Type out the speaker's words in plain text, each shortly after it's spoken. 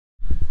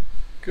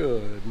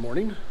Good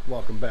morning.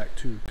 Welcome back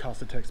to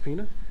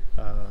casa.texpina.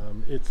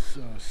 It's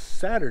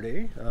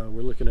Saturday.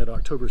 We're looking at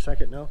October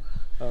 2nd now.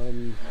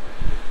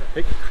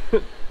 Hey.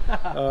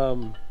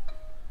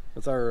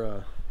 That's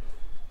our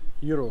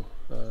Latero,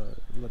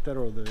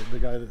 the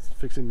guy that's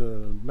fixing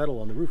the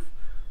metal on the roof.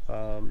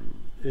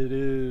 It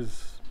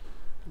is,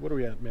 what are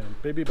we at, man?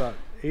 Maybe about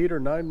 8 or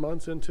 9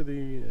 months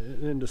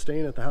into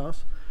staying at the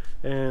house,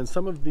 and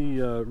some of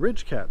the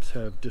ridge caps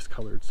have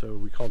discolored. So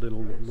we called in a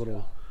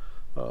little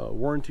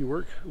warranty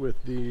work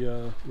with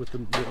the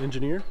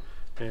engineer,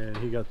 and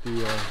he got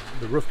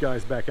the roof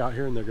guys back out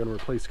here, and they're going to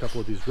replace a couple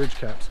of these ridge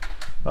caps.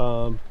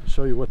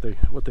 Show you what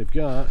they've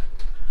got.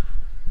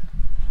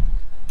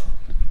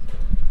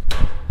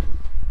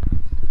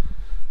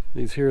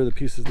 These here are the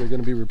pieces they're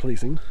going to be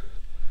replacing.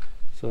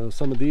 So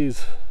some of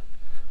these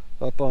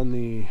up on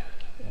the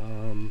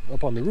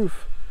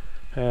roof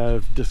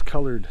have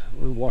discolored.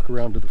 We'll walk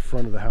around to the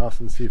front of the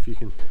house and see if you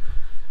can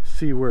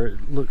see where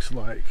it looks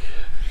like.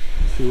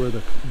 See where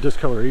the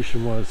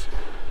discoloration was.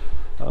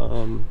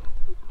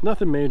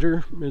 Nothing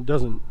major. It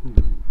doesn't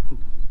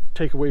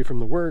take away from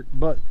the work,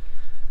 but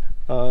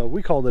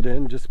we called it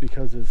in just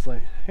because it's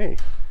like, hey,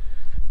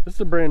 this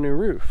is a brand new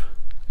roof.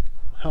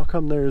 How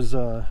come there's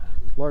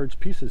large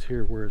pieces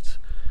here where it's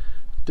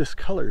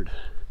discolored?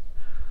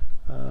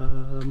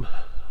 Let's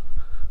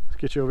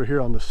get you over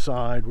here on the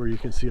side where you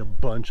can see a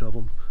bunch of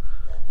them.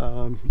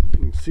 You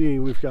can see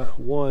we've got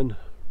one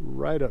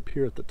right up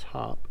here at the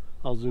top.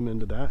 I'll zoom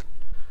into that.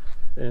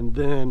 And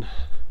then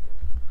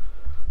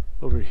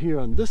over here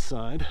on this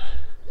side,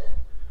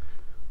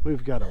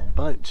 we've got a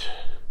bunch.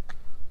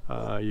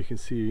 You can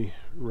see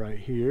right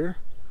here,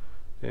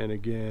 and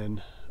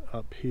again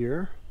up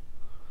here.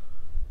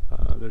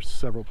 There's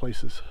several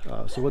places.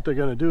 So what they're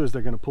going to do is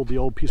they're going to pull the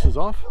old pieces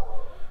off,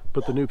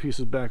 put the new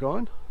pieces back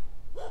on,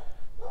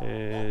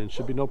 and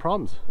should be no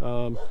problems.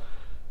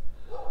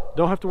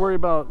 Don't have to worry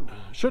about,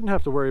 shouldn't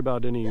have to worry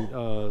about any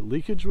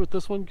leakage with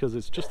this one because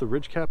it's just the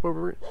ridge cap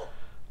over it.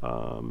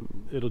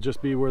 It'll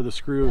just be where the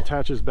screw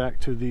attaches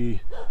back to the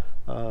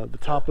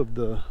top of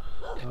the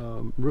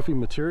roofing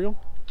material,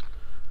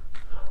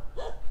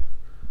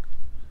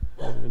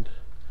 and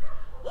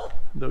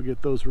they'll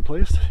get those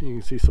replaced. You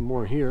can see some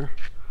more here,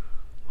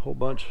 a whole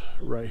bunch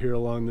right here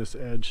along this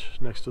edge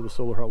next to the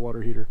solar hot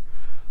water heater.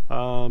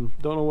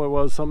 Don't know what it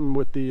was, something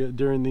with the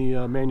during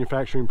the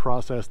manufacturing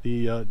process,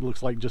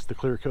 looks like just the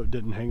clear coat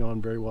didn't hang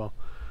on very well.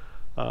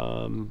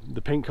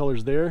 The paint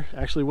colors there,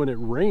 actually when it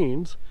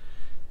rains,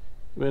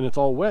 when it's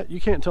all wet, you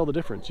can't tell the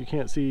difference. You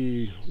can't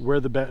see where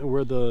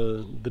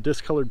the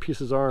discolored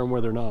pieces are and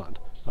where they're not.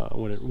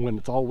 When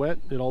it's all wet,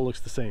 it all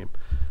looks the same.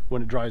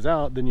 When it dries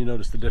out, then you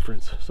notice the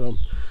difference. So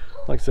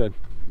like I said,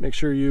 make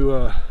sure you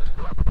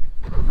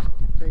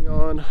hang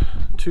on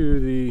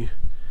to the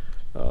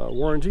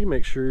warranty.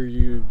 Make sure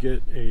you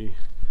get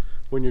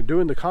when you're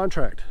doing the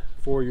contract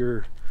for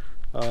your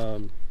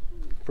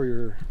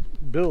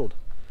build,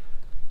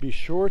 be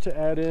sure to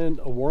add in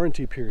a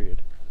warranty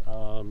period.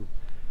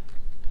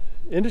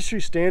 Industry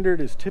standard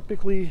is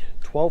typically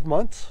 12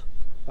 months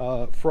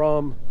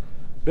from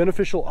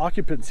beneficial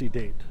occupancy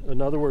date.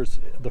 In other words,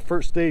 the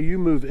first day you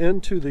move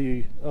into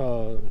the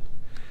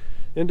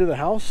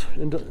house,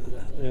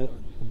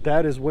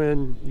 that is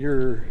when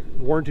your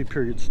warranty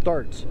period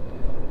starts.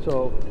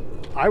 So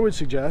I would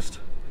suggest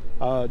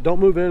don't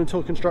move in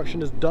until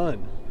construction is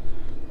done.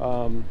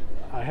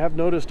 I have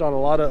noticed on a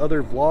lot of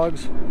other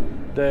vlogs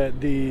that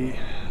the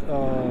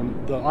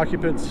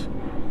occupants,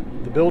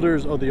 the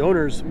builders or the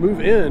owners,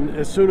 move in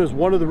as soon as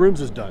one of the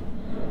rooms is done,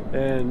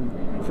 and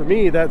for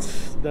me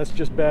that's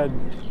just bad.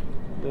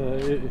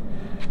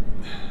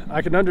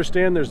 I can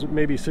understand there's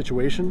maybe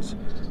situations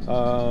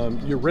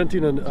you're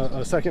renting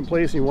a second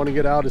place and you want to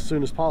get out as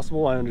soon as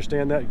possible. I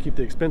understand that, keep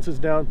the expenses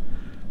down,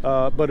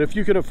 but if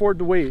you can afford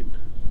to wait,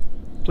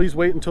 please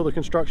wait until the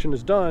construction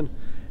is done,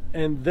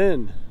 and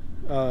then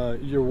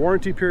your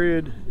warranty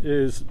period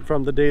is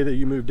from the day that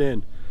you moved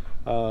in.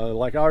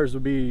 Like ours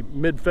would be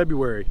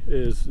mid-February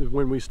is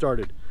when we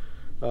started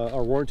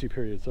our warranty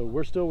period. So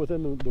we're still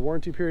within the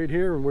warranty period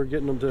here, and we're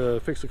getting them to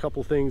fix a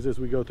couple things as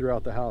we go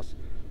throughout the house.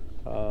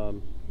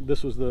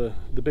 This was the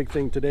big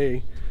thing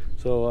today.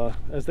 So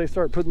as they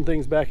start putting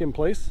things back in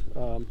place,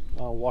 I'll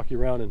walk you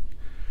around and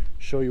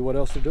show you what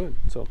else they're doing.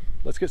 So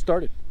let's get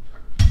started.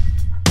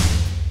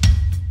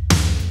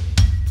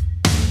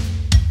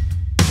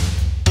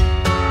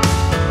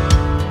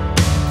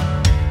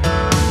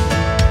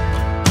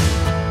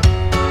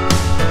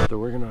 They're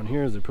working on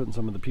here is they're putting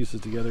some of the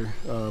pieces together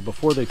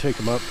before they take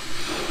them up.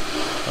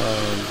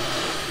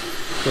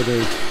 So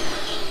they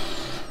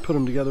put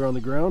them together on the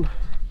ground.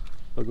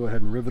 They'll go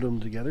ahead and rivet them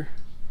together,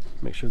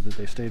 make sure that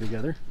they stay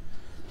together.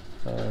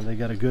 They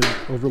got a good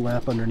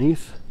overlap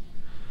underneath.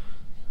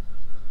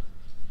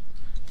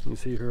 You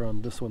see here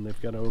on this one,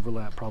 they've got an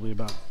overlap probably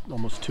about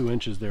almost 2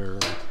 inches there,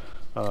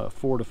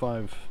 4 to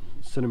 5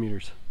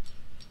 centimeters.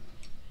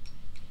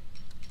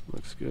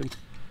 Looks good.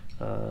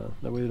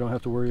 That way they don't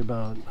have to worry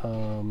about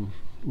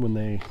when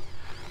they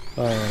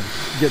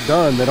get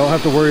done, they don't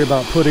have to worry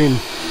about putting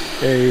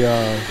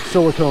a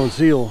silicone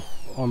seal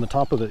on the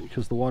top of it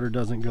because the water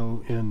doesn't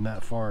go in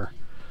that far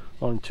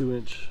on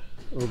 2-inch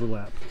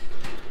overlap.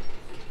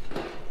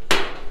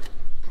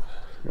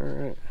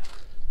 Alright.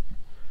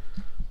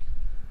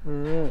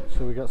 Alright,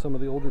 so we got some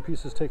of the older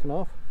pieces taken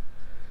off.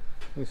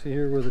 You can see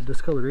here where the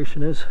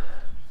discoloration is.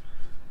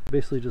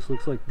 Basically just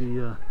looks like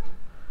the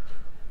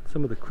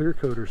some of the clear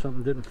coat or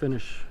something didn't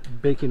finish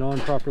baking on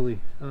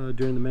properly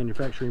during the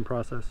manufacturing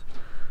process.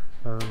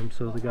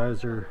 So the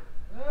guys are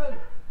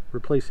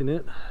replacing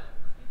it.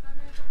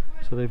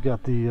 So they've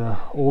got the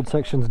old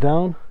sections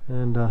down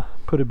and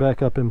put it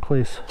back up in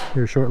place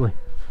here shortly.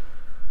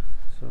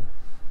 So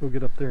we'll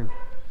get up there and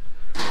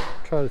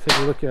try to take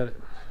a look at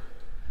it.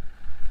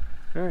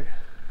 Alright,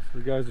 so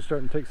the guys are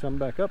starting to take some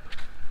back up.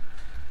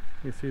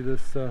 You see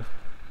this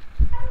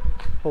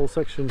whole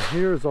section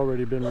here has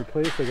already been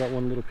replaced. I got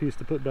one little piece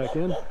to put back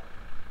in.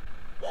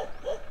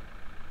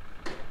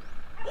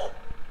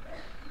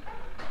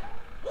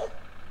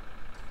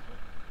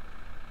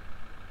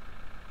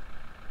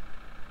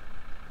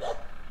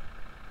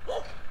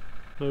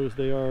 Notice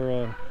they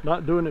are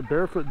not doing it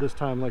barefoot this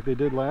time like they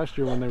did last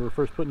year when they were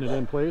first putting it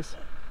in place.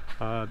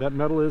 That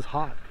metal is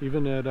hot,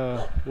 even at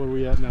what are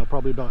we at now?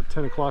 Probably about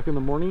 10 o'clock in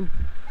the morning,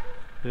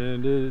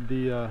 and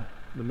the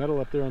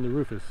metal up there on the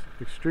roof is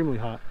extremely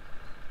hot.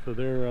 So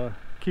they're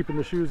keeping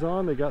the shoes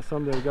on. They got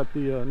some that got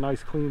the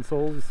nice clean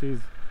soles. You see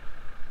he's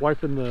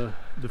wiping the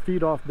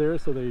feet off there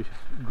so they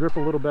grip a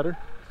little better.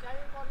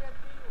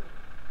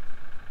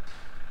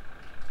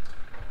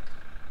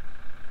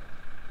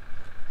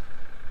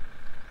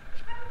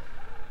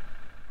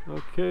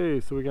 Okay,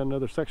 so we got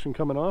another section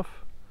coming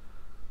off.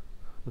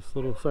 This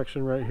little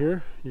section right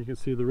here, you can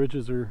see the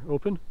ridges are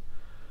open.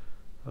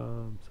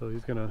 So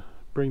he's gonna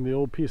bring the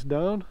old piece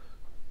down,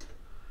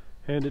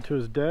 hand it to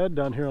his dad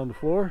down here on the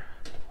floor.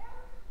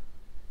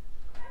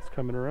 It's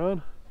coming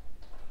around.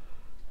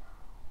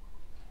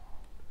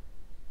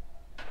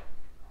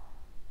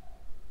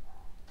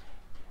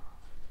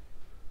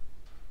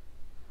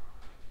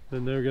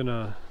 Then they're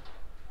gonna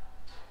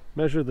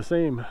measure the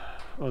same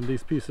on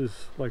these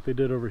pieces like they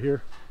did over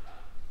here.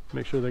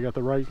 Make sure they got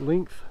the right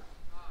length.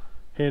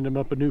 Hand them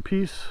up a new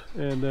piece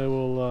and they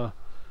will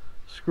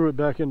screw it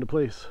back into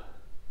place.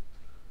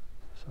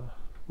 So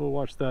we'll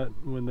watch that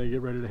when they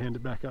get ready to hand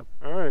it back up.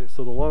 Alright,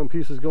 so the long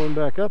piece is going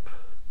back up,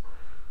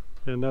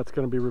 and that's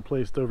going to be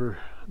replaced over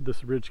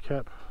this ridge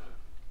cap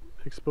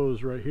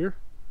exposed right here.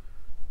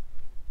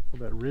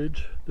 Well, that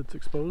ridge that's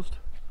exposed.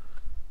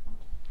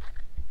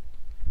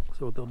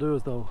 So what they'll do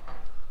is they'll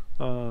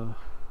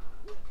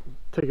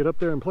take it up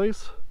there in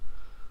place,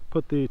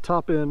 put the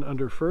top in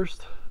under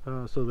first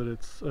so that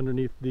it's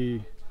underneath the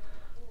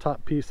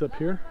top piece up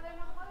here,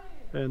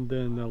 and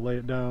then they'll lay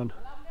it down,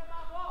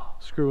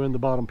 screw in the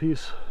bottom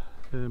piece,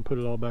 and put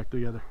it all back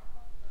together.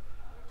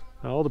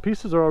 Now all the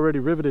pieces are already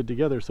riveted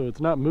together, so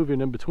it's not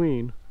moving in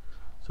between,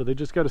 so they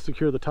just got to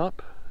secure the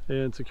top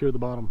and secure the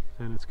bottom,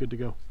 and it's good to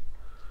go.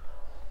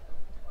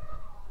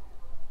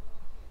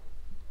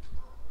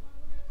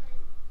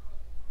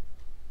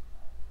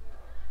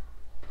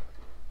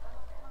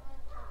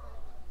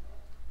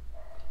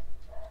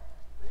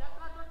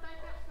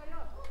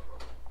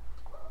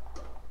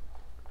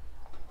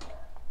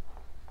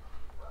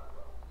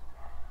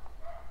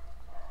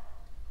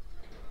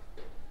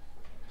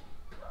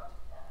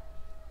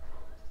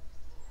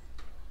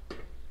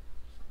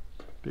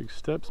 Big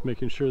steps,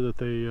 making sure that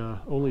they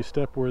only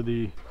step where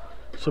the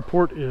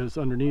support is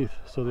underneath.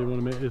 So they want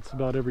to make it's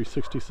about every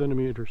 60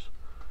 centimeters.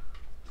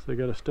 So they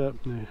got a step,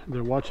 and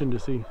they're watching to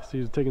see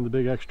he's taking the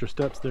big extra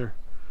steps there.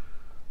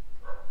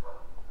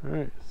 All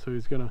right, so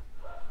he's gonna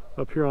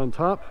up here on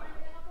top.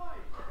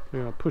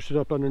 You're gonna push it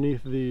up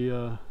underneath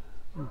the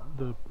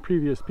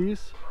previous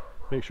piece.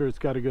 Make sure it's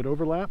got a good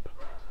overlap.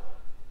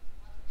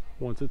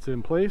 Once it's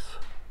in place,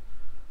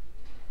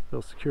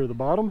 they'll secure the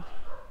bottom.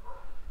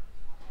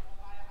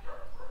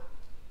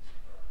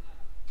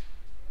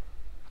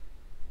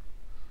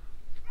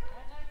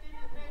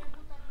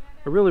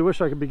 I really wish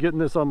I could be getting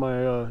this on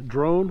my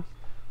drone.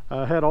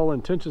 I had all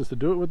intentions to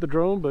do it with the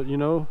drone, but you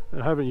know,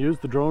 I haven't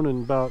used the drone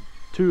in about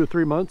 2 or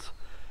 3 months,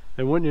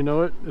 and wouldn't you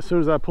know it, as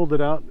soon as I pulled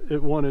it out,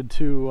 it wanted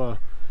to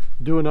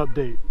do an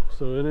update.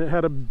 So, and it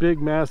had a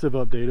big massive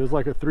update. It was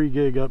like a 3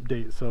 gig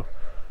update, so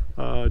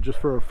just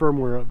for a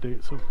firmware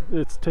update. So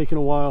it's taken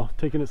a while,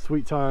 taking its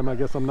sweet time. I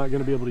guess I'm not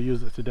going to be able to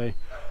use it today.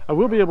 I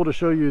will be able to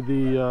show you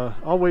the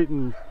I'll wait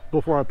and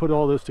before I put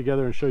all this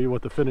together and show you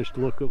what the finished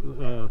look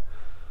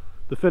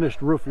the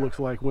finished roof looks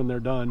like when they're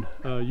done.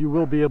 You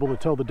will be able to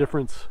tell the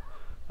difference,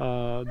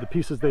 the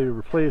pieces they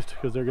replaced,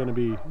 because they're going to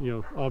be, you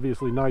know,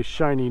 obviously nice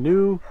shiny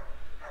new,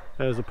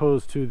 as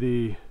opposed to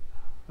the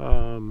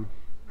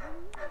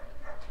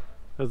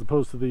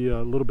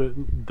little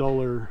bit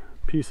duller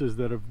pieces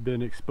that have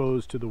been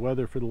exposed to the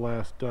weather for the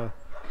last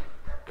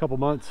couple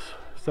months,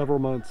 several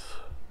months.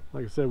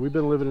 Like I said, we've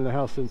been living in the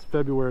house since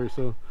February,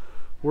 so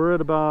we're at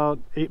about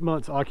 8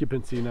 months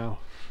occupancy now.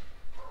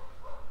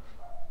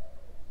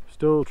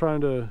 Still trying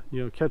to,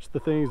 you know, catch the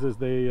things as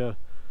they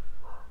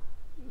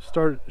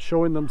start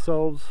showing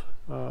themselves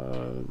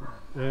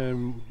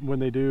and when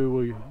they do,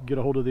 we get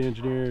a hold of the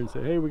engineer and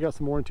say, hey, we got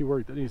some warranty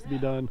work that needs to be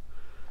done,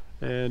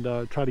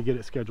 and try to get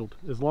it scheduled.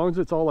 As long as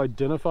it's all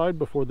identified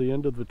before the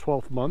end of the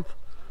 12th month,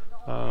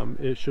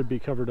 it should be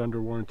covered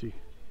under warranty.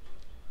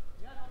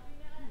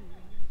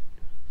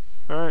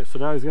 Alright, so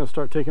now he's going to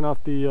start taking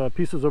off the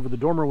pieces over the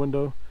dormer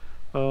window.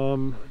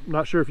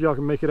 Not sure if y'all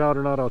can make it out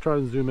or not. I'll try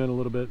to zoom in a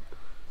little bit.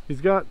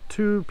 He's got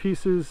two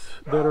pieces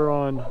that are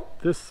on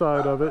this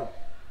side of it,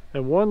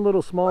 and one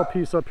little small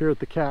piece up here at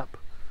the cap.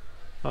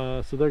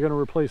 So they're going to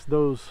replace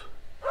those,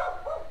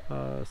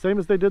 same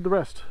as they did the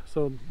rest.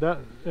 So that,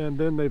 and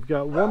then they've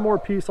got one more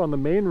piece on the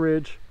main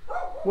ridge,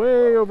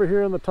 way over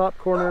here in the top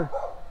corner.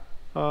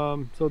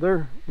 So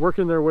they're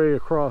working their way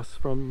across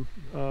from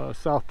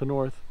south to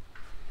north,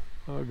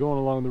 going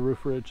along the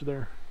roof ridge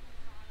there.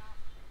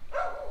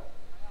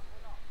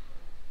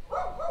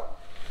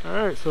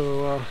 Alright,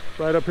 so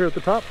right up here at the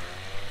top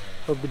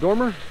of the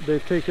dormer,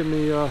 they've taken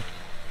the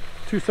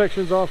two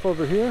sections off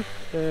over here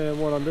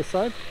and one on this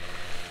side.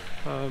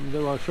 That I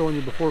was showing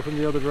you before from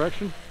the other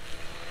direction.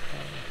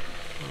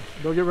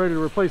 They'll get ready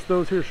to replace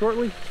those here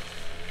shortly.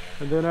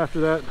 And then after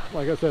that,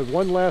 like I said,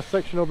 one last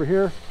section over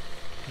here.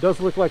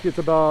 Does look like it's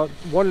about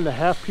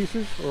 1.5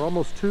 pieces or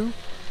almost 2.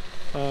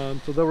 So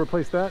they'll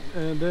replace that,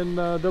 and then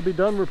they'll be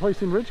done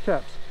replacing ridge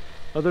caps.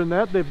 Other than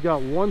that, they've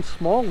got one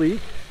small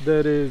leak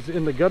that is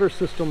in the gutter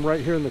system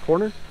right here in the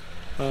corner.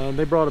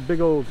 They brought a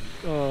big old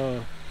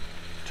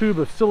tube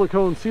of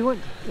silicone sealant,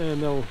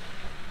 and they'll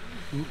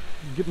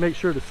make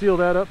sure to seal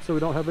that up so we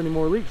don't have any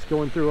more leaks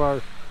going through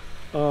our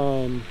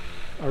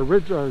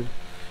ridge, our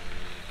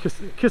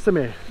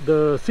kisame,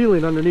 the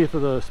ceiling underneath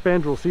of the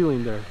spandrel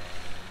ceiling there.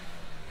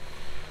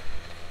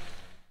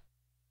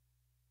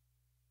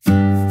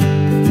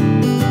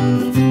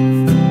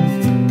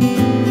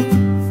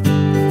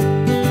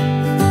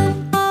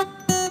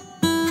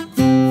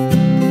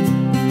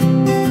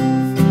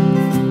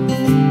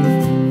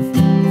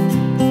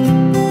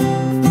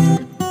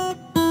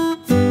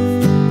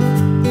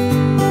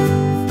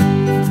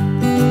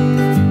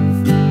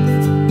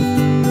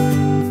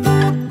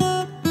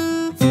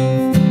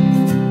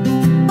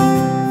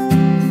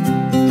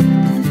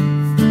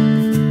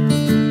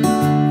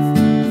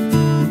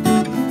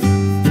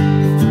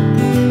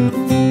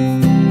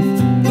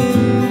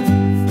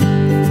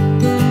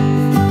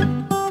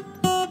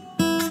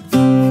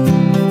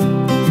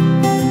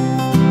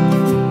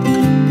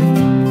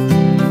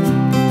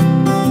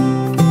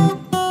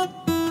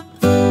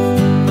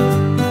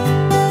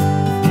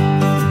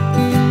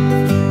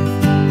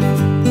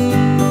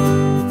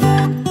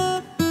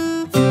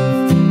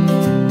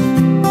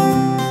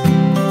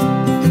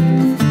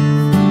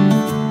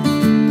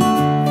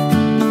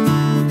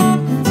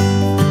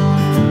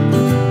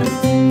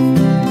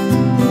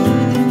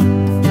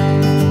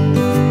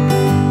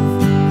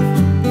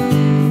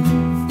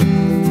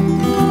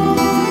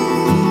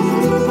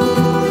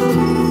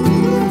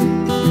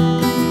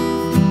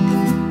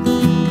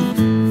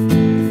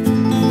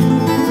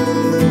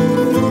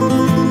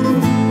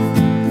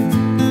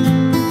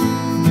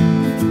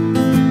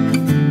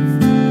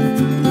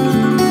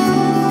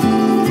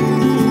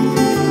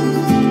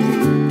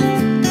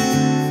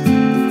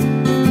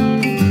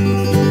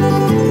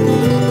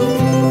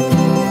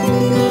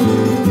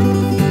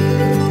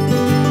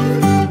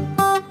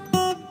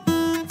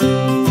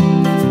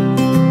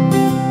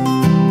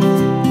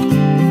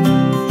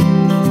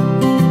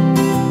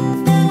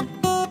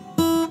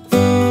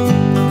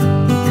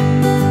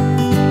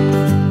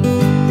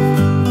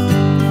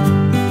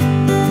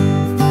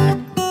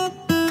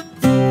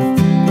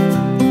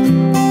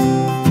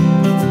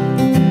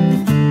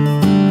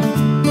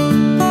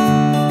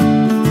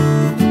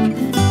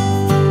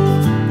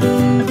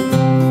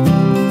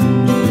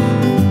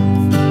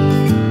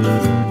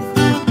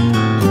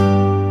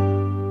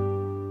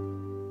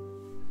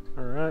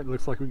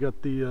 Looks like we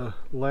got the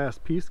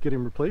last piece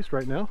getting replaced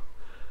right now.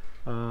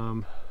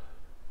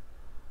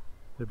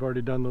 They've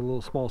already done the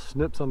little small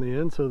snips on the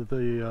end so that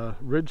the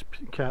ridge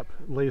cap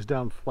lays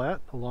down flat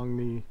along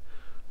the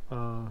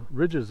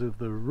ridges of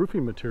the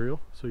roofing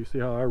material. So you see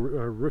how our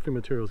roofing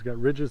material's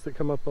got ridges that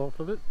come up off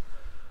of it.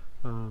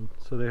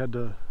 So they had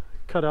to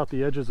cut out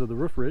the edges of the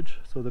roof ridge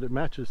so that it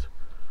matches.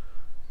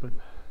 But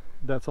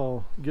that's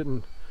all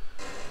getting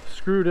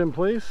screwed in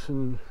place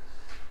and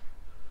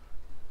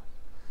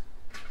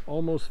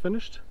almost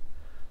finished.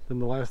 Then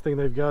the last thing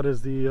they've got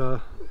is the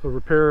a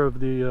repair of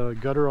the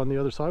gutter on the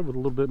other side with a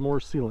little bit more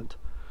sealant.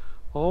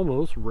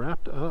 Almost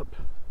wrapped up.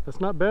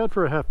 That's not bad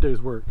for a half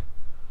day's work.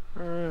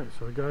 Alright,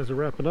 so the guys are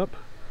wrapping up.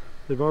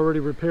 They've already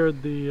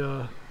repaired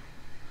the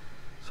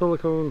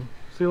silicone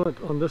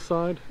sealant on this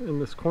side in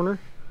this corner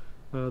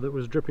that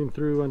was dripping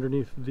through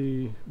underneath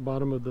the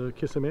bottom of the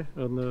kisame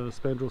on the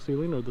spandrel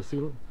ceiling or the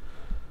sealant.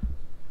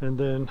 And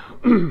then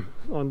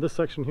on this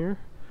section here,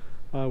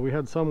 we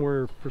had some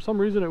where for some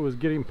reason it was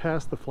getting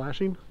past the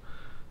flashing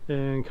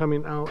and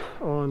coming out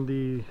on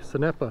the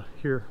Cenepa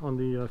here on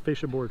the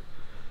fascia board.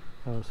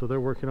 So they're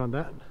working on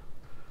that.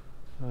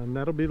 And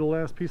that'll be the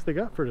last piece they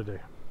got for today.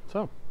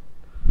 So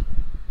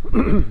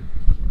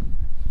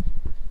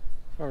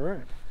All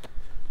right.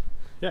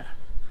 Yeah.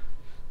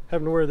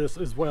 Having to wear this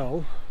as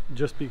well,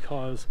 just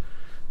because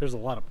there's a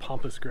lot of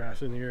pampas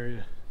grass in the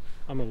area.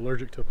 I'm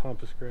allergic to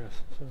pampas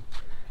grass. So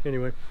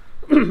anyway,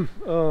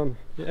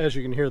 as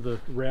you can hear the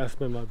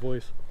rasp in my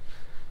voice.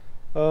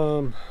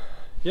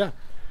 Yeah.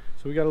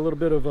 So we got a little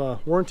bit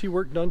of warranty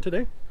work done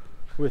today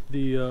with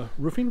the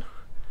roofing.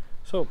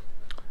 So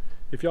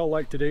if y'all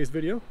like today's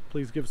video,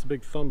 please give us a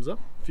big thumbs up.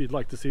 If you'd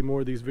like to see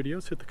more of these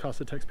videos, hit the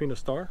casa.texpina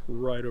star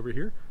right over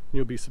here.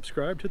 You'll be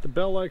subscribed. Hit the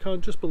bell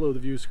icon just below the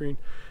view screen.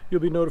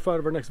 You'll be notified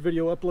of our next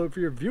video upload for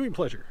your viewing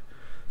pleasure.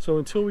 So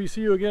until we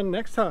see you again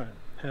next time,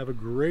 have a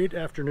great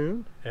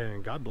afternoon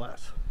and God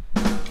bless.